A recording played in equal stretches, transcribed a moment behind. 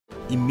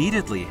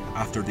Immediately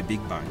after the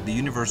Big Bang, the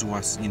universe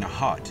was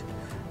hot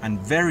and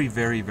very,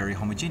 very, very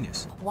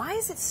homogeneous. Why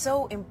is it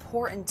so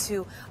important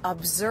to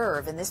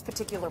observe in this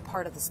particular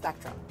part of the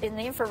spectrum? In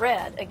the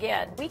infrared,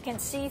 again, we can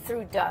see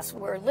through dust.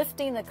 We're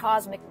lifting the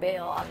cosmic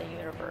veil on the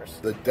universe.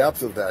 The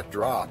depth of that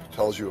drop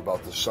tells you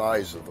about the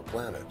size of the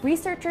planet.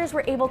 Researchers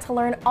were able to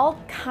learn all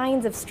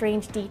kinds of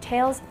strange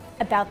details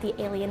about the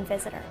alien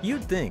visitor.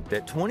 You'd think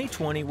that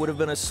 2020 would have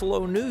been a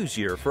slow news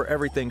year for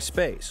everything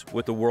space,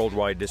 with the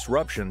worldwide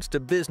disruptions to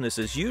business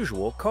as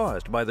usual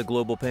caused by the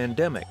global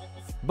pandemic.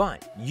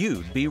 But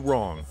you'd be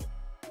wrong.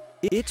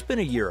 It's been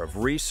a year of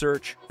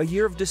research, a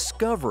year of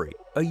discovery,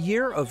 a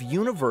year of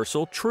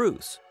universal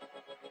truths.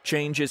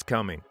 Change is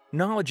coming,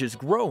 knowledge is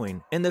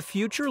growing, and the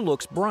future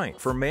looks bright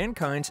for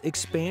mankind's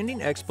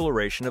expanding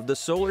exploration of the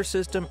solar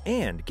system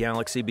and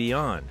galaxy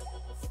beyond.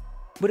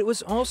 But it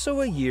was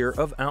also a year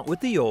of out with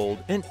the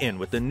old and in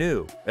with the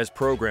new, as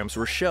programs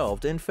were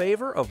shelved in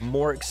favor of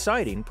more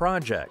exciting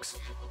projects.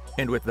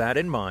 And with that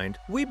in mind,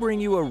 we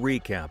bring you a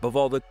recap of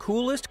all the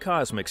coolest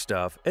cosmic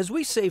stuff as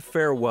we say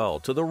farewell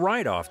to the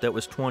write-off that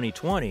was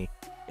 2020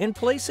 and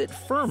place it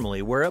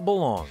firmly where it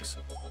belongs,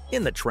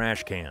 in the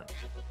trash can.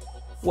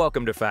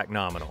 Welcome to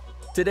Factnominal.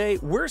 Today,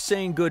 we're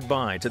saying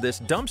goodbye to this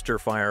dumpster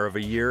fire of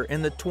a year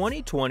in the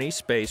 2020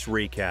 Space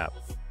Recap.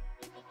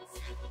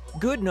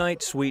 Good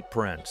night, sweet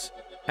prince.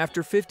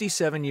 After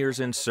 57 years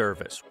in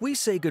service, we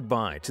say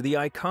goodbye to the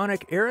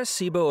iconic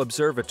Arecibo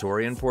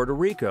Observatory in Puerto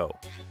Rico.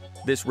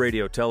 This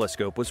radio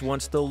telescope was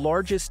once the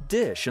largest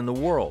dish in the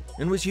world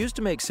and was used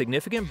to make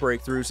significant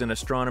breakthroughs in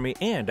astronomy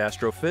and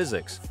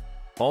astrophysics.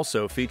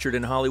 Also featured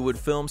in Hollywood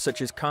films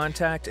such as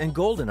Contact and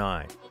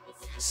GoldenEye.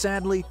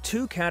 Sadly,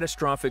 two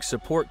catastrophic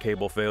support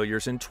cable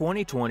failures in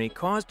 2020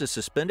 caused a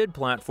suspended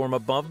platform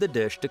above the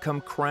dish to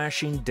come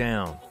crashing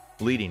down,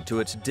 leading to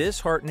its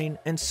disheartening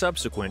and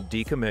subsequent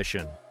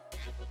decommission.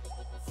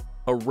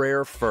 A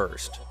rare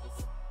first.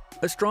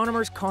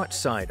 Astronomers caught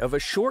sight of a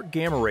short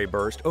gamma-ray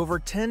burst over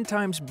 10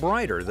 times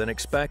brighter than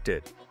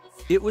expected.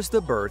 It was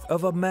the birth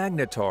of a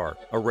magnetar,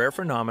 a rare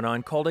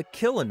phenomenon called a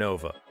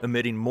kilonova,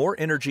 emitting more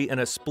energy in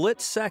a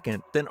split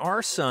second than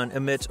our Sun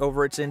emits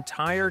over its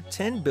entire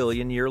 10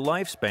 billion-year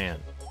lifespan.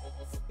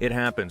 It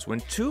happens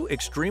when two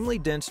extremely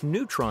dense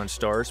neutron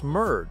stars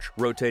merge,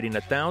 rotating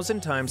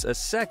 1,000 times a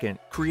second,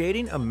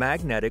 creating a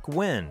magnetic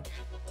wind.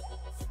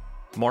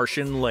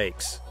 Martian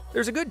lakes.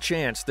 There's a good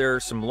chance there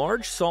are some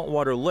large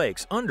saltwater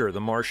lakes under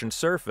the Martian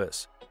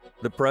surface.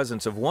 The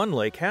presence of one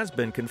lake has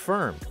been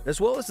confirmed,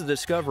 as well as the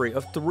discovery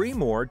of 3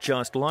 more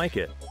just like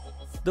it.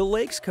 The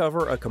lakes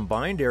cover a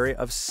combined area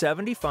of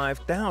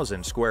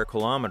 75,000 square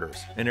kilometers,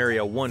 an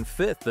area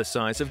 1/5 the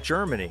size of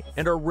Germany,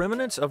 and are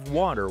remnants of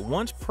water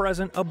once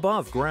present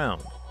above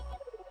ground.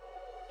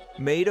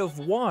 Made of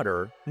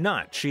water,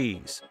 not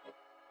cheese.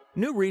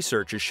 New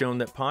research has shown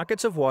that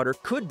pockets of water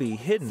could be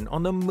hidden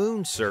on the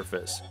moon's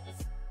surface.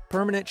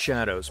 Permanent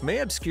shadows may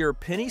obscure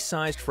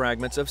penny-sized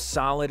fragments of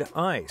solid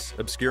ice,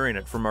 obscuring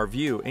it from our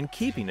view and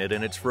keeping it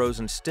in its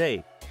frozen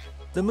state.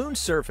 The moon's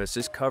surface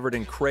is covered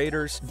in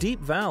craters, deep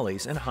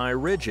valleys, and high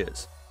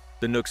ridges.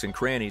 The nooks and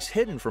crannies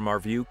hidden from our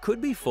view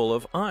could be full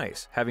of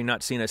ice, having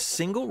not seen a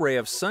single ray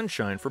of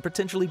sunshine for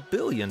potentially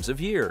billions of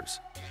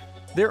years.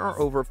 There are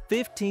over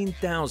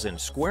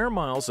 15,000 square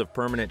miles of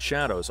permanent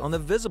shadows on the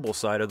visible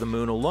side of the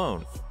moon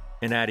alone,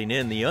 and adding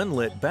in the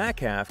unlit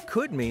back half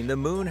could mean the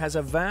moon has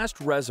a vast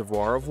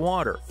reservoir of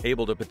water,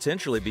 able to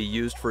potentially be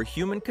used for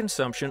human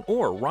consumption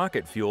or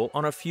rocket fuel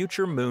on a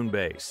future moon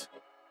base.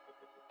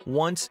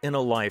 Once in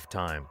a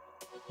lifetime.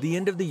 The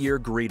end of the year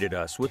greeted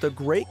us with a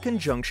great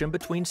conjunction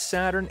between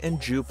Saturn and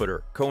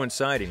Jupiter,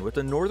 coinciding with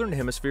the Northern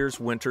Hemisphere's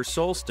winter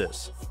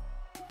solstice.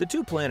 The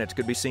two planets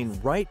could be seen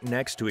right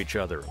next to each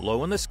other,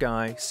 low in the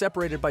sky,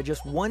 separated by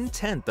just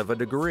 1/10 of a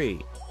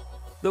degree.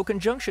 Though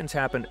conjunctions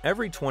happen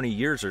every 20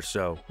 years or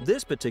so,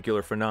 this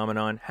particular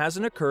phenomenon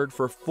hasn't occurred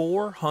for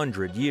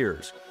 400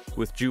 years,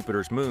 with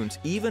Jupiter's moons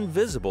even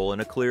visible in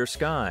a clear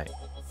sky.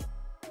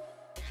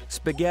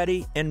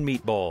 Spaghetti and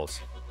meatballs.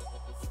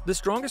 The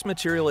strongest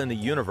material in the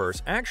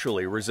universe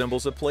actually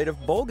resembles a plate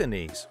of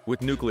bolognese,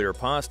 with nuclear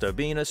pasta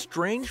being a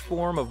strange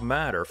form of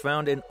matter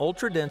found in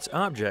ultra-dense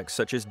objects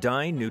such as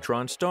dying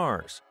neutron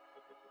stars.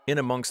 In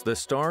amongst the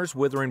star's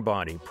withering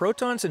body,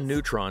 protons and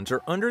neutrons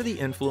are under the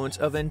influence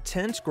of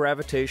intense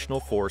gravitational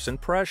force and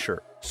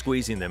pressure,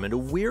 squeezing them into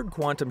weird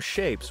quantum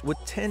shapes with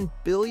 10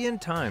 billion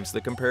times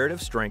the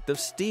comparative strength of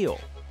steel.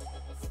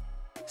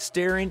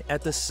 Staring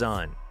at the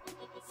Sun.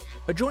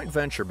 A joint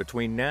venture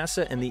between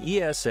NASA and the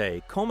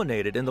ESA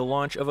culminated in the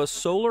launch of a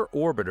solar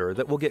orbiter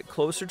that will get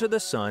closer to the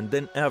Sun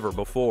than ever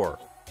before.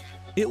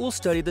 It will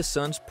study the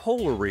Sun's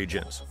polar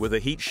regions with a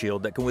heat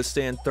shield that can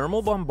withstand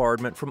thermal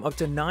bombardment from up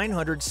to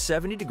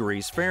 970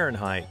 degrees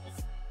Fahrenheit.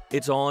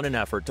 It's all in an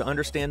effort to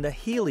understand the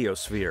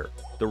heliosphere,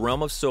 the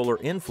realm of solar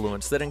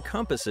influence that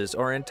encompasses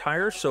our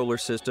entire solar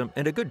system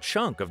and a good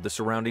chunk of the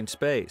surrounding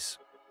space.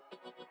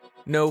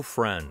 No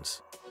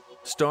friends.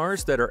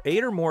 Stars that are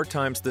 8 or more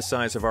times the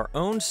size of our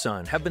own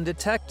Sun have been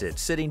detected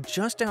sitting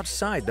just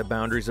outside the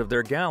boundaries of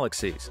their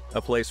galaxies,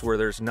 a place where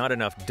there's not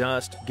enough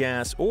dust,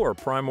 gas, or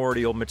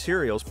primordial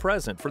materials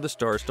present for the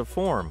stars to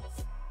form.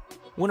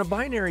 When a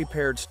binary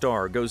paired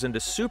star goes into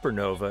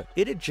supernova,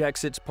 it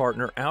ejects its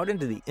partner out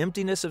into the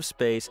emptiness of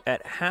space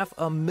at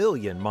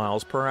 500,000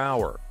 miles per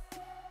hour.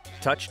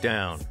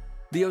 Touchdown!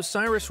 The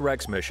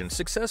OSIRIS-REx mission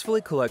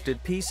successfully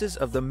collected pieces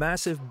of the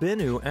massive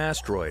Bennu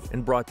asteroid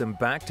and brought them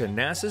back to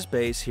NASA's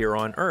base here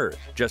on Earth.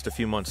 Just a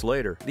few months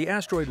later, the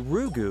asteroid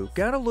Ryugu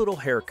got a little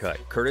haircut,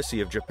 courtesy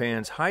of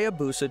Japan's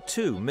Hayabusa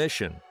 2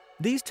 mission.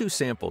 These two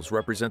samples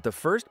represent the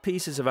first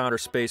pieces of outer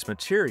space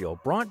material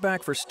brought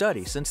back for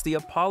study since the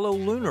Apollo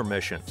lunar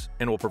missions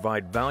and will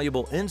provide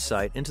valuable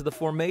insight into the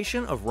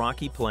formation of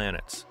rocky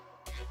planets.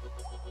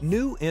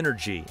 New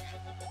energy.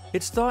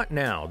 It's thought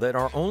now that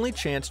our only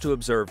chance to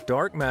observe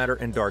dark matter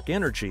and dark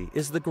energy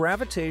is the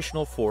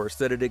gravitational force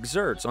that it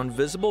exerts on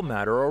visible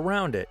matter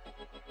around it.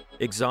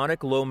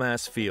 Exotic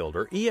low-mass field,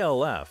 or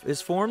ELF,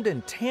 is formed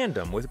in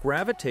tandem with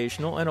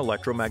gravitational and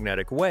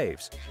electromagnetic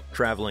waves,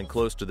 traveling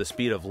close to the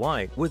speed of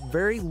light with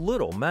very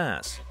little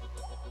mass.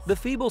 The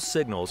feeble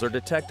signals are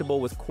detectable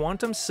with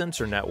quantum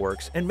sensor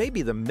networks and may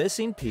be the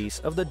missing piece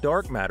of the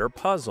dark matter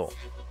puzzle.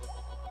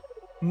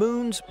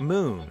 Moon's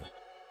moon.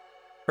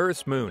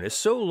 Earth's moon is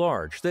so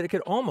large that it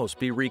could almost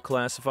be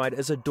reclassified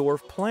as a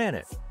dwarf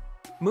planet.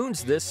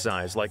 Moons this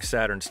size, like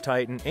Saturn's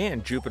Titan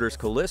and Jupiter's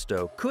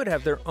Callisto, could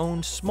have their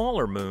own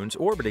smaller moons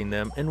orbiting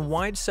them in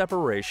wide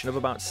separation of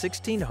about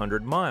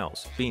 1,600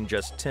 miles, being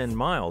just 10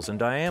 miles in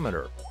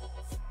diameter.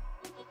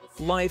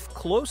 Life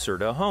closer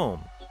to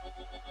home.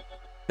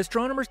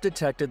 Astronomers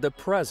detected the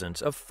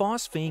presence of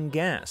phosphine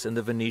gas in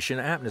the Venetian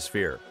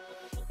atmosphere.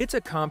 It's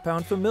a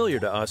compound familiar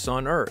to us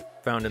on Earth,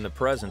 found in the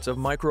presence of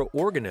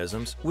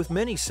microorganisms, with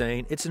many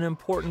saying it's an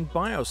important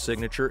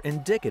biosignature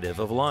indicative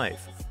of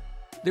life.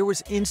 There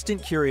was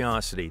instant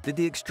curiosity that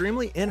the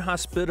extremely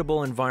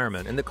inhospitable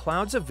environment in the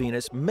clouds of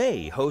Venus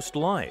may host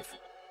life.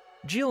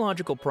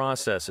 Geological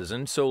processes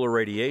and solar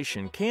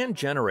radiation can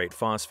generate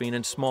phosphine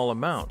in small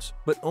amounts,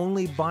 but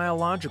only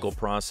biological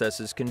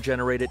processes can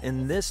generate it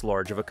in this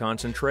large of a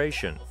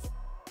concentration.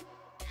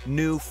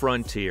 New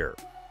frontier.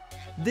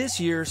 This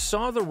year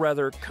saw the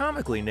rather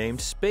comically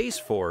named Space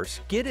Force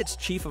get its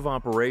Chief of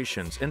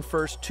Operations and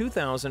first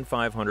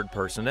 2,500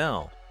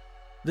 personnel.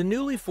 The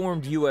newly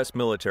formed U.S.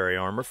 military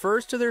arm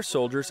refers to their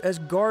soldiers as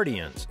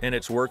Guardians, and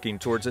it's working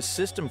towards a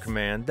system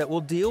command that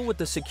will deal with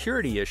the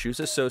security issues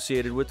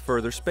associated with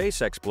further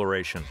space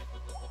exploration.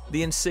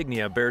 The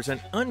insignia bears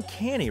an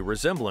uncanny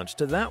resemblance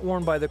to that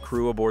worn by the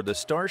crew aboard the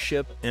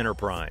Starship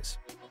Enterprise.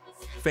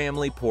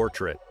 Family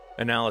portrait.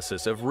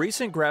 Analysis of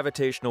recent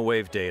gravitational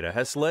wave data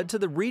has led to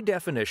the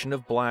redefinition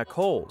of black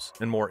holes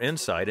and more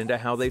insight into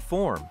how they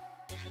form.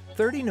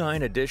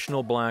 39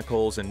 additional black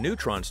holes and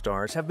neutron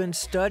stars have been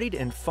studied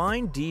in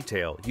fine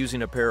detail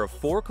using a pair of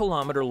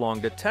 4-kilometer-long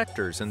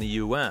detectors in the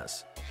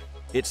U.S.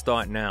 It's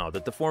thought now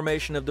that the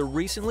formation of the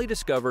recently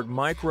discovered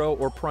micro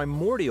or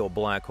primordial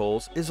black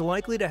holes is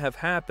likely to have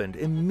happened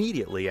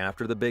immediately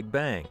after the Big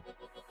Bang.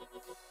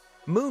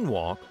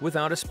 Moonwalk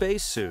without a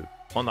spacesuit.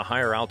 On the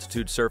higher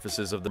altitude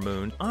surfaces of the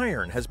Moon,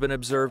 iron has been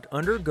observed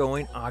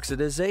undergoing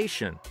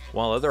oxidization,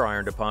 while other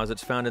iron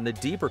deposits found in the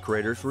deeper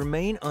craters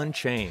remain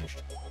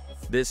unchanged.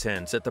 This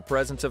hints at the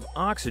presence of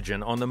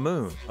oxygen on the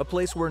Moon, a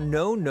place where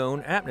no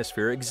known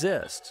atmosphere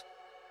exists.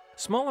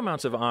 Small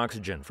amounts of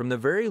oxygen from the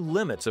very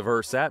limits of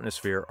Earth's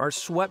atmosphere are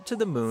swept to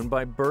the Moon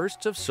by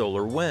bursts of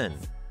solar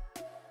wind.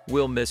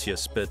 We'll miss you,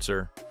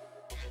 Spitzer.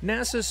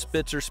 NASA's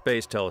Spitzer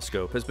Space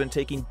Telescope has been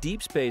taking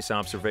deep space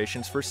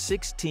observations for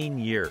 16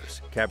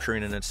 years,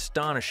 capturing an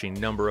astonishing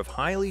number of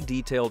highly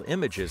detailed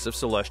images of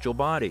celestial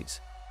bodies.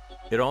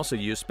 It also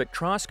used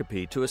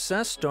spectroscopy to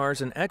assess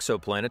stars and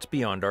exoplanets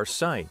beyond our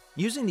sight,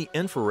 using the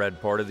infrared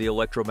part of the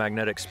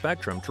electromagnetic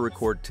spectrum to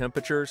record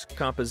temperatures,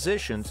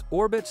 compositions,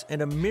 orbits,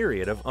 and a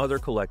myriad of other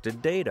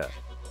collected data.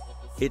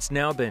 It's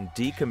now been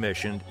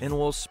decommissioned and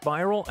will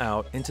spiral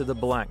out into the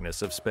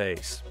blackness of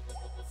space.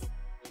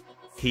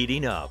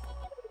 Heating up.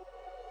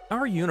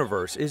 Our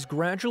universe is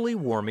gradually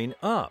warming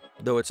up,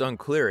 though it's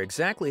unclear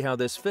exactly how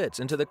this fits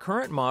into the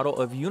current model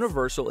of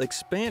universal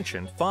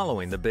expansion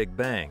following the Big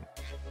Bang.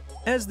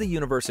 As the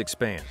universe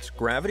expands,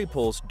 gravity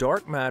pulls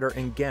dark matter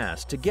and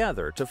gas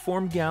together to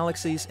form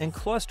galaxies and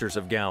clusters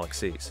of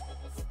galaxies.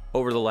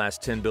 Over the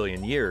last 10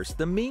 billion years,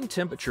 the mean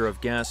temperature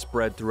of gas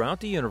spread throughout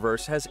the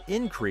universe has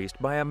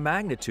increased by a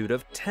magnitude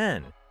of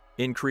 10,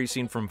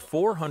 increasing from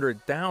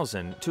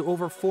 400,000 to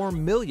over 4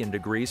 million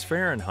degrees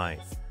Fahrenheit.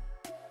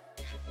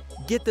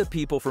 Get the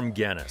people from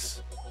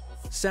Guinness.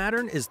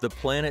 Saturn is the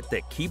planet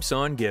that keeps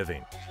on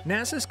giving.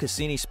 NASA's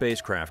Cassini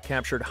spacecraft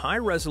captured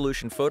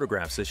high-resolution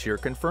photographs this year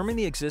confirming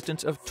the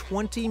existence of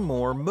 20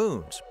 more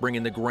moons,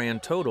 bringing the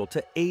grand total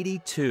to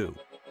 82.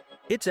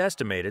 It's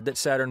estimated that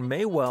Saturn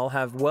may well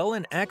have well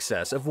in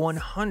excess of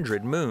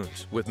 100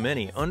 moons, with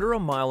many under a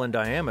mile in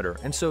diameter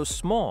and so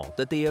small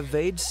that they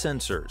evade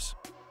sensors.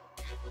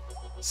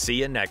 See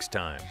you next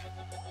time.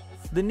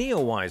 The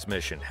NEOWISE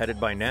mission, headed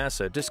by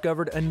NASA,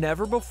 discovered a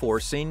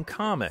never-before-seen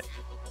comet.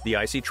 The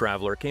icy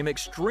traveler came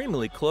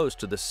extremely close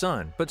to the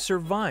Sun, but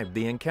survived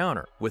the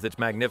encounter, with its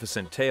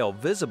magnificent tail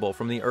visible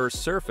from the Earth's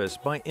surface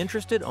by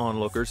interested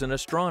onlookers and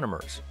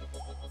astronomers.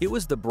 It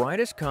was the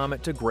brightest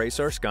comet to grace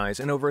our skies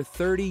in over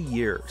 30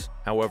 years.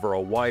 However, a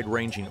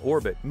wide-ranging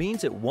orbit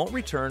means it won't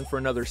return for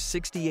another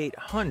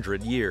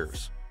 6,800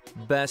 years.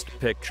 Best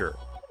Picture.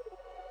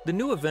 The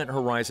new Event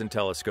Horizon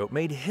Telescope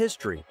made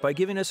history by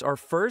giving us our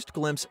first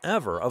glimpse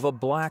ever of a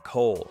black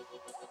hole.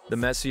 The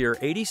Messier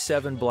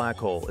 87 black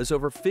hole is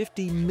over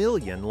 50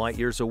 million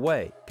light-years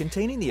away,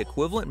 containing the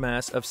equivalent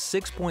mass of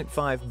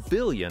 6.5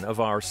 billion of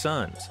our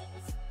suns.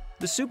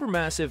 The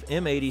supermassive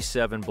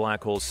M87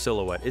 black hole's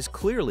silhouette is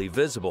clearly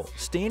visible,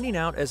 standing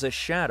out as a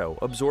shadow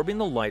absorbing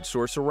the light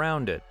source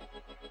around it.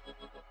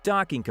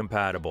 Docking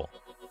compatible.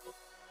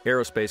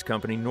 Aerospace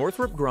company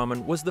Northrop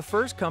Grumman was the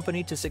first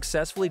company to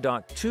successfully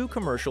dock 2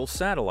 commercial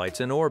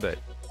satellites in orbit.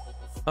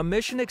 A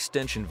Mission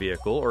Extension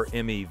Vehicle, or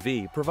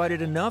MEV,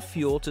 provided enough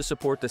fuel to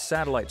support the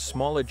satellite's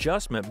small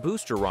adjustment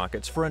booster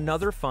rockets for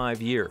another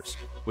 5 years,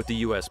 with the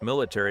U.S.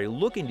 military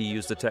looking to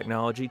use the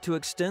technology to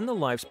extend the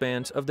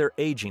lifespans of their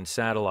aging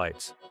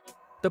satellites.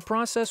 The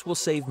process will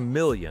save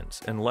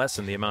millions and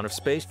lessen the amount of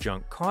space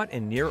junk caught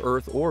in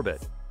near-Earth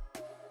orbit.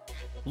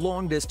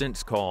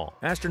 Long-distance call.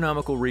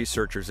 Astronomical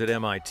researchers at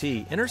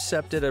MIT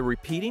intercepted a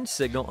repeating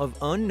signal of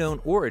unknown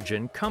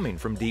origin coming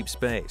from deep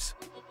space.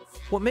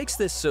 What makes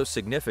this so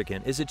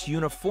significant is its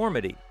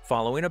uniformity,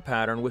 following a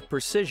pattern with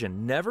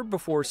precision never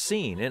before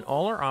seen in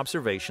all our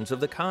observations of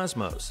the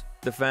cosmos.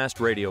 The fast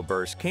radio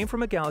burst came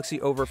from a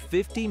galaxy over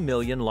 50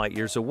 million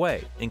light-years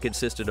away and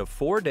consisted of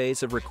 4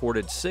 days of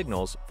recorded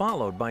signals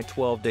followed by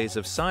 12 days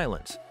of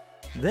silence,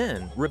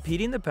 then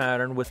repeating the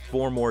pattern with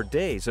 4 more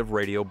days of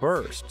radio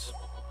bursts.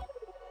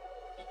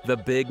 The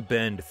Big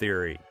Bend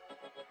Theory.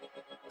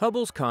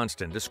 Hubble's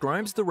constant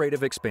describes the rate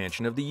of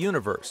expansion of the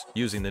universe,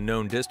 using the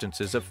known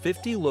distances of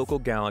 50 local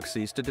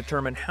galaxies to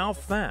determine how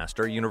fast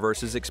our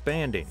universe is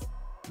expanding.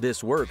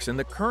 This works in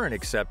the current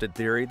accepted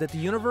theory that the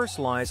universe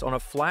lies on a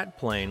flat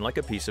plane like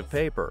a piece of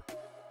paper.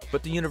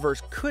 But the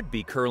universe could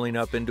be curling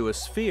up into a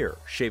sphere,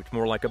 shaped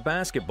more like a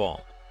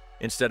basketball.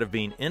 Instead of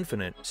being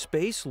infinite,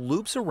 space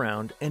loops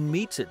around and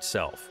meets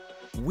itself.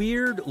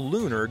 Weird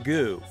lunar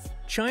goo.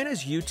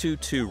 China's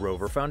Yutu-2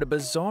 rover found a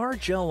bizarre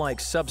gel-like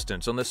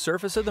substance on the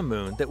surface of the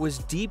moon that was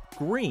deep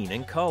green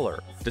in color.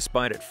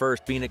 Despite at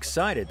first being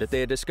excited that they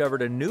had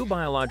discovered a new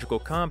biological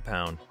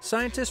compound,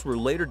 scientists were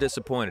later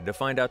disappointed to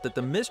find out that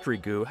the mystery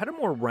goo had a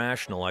more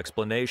rational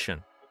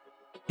explanation.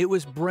 It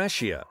was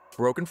breccia,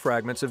 broken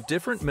fragments of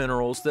different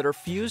minerals that are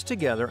fused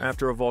together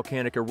after a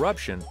volcanic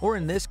eruption, or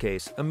in this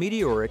case, a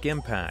meteoric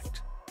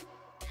impact.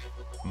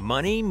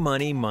 Money,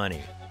 money,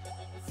 money.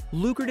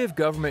 Lucrative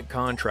government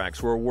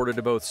contracts were awarded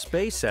to both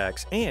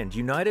SpaceX and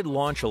United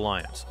Launch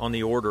Alliance on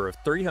the order of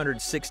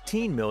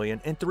 $316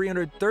 million and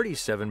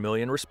 $337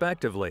 million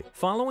respectively,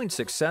 following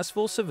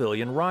successful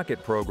civilian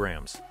rocket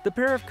programs. The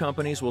pair of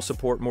companies will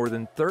support more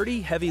than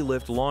 30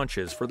 heavy-lift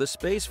launches for the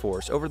Space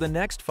Force over the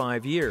next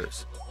 5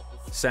 years.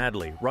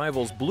 Sadly,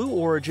 rivals Blue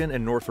Origin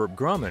and Northrop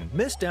Grumman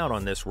missed out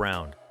on this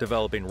round,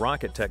 developing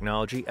rocket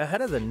technology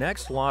ahead of the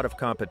next lot of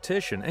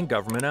competition and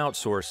government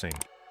outsourcing.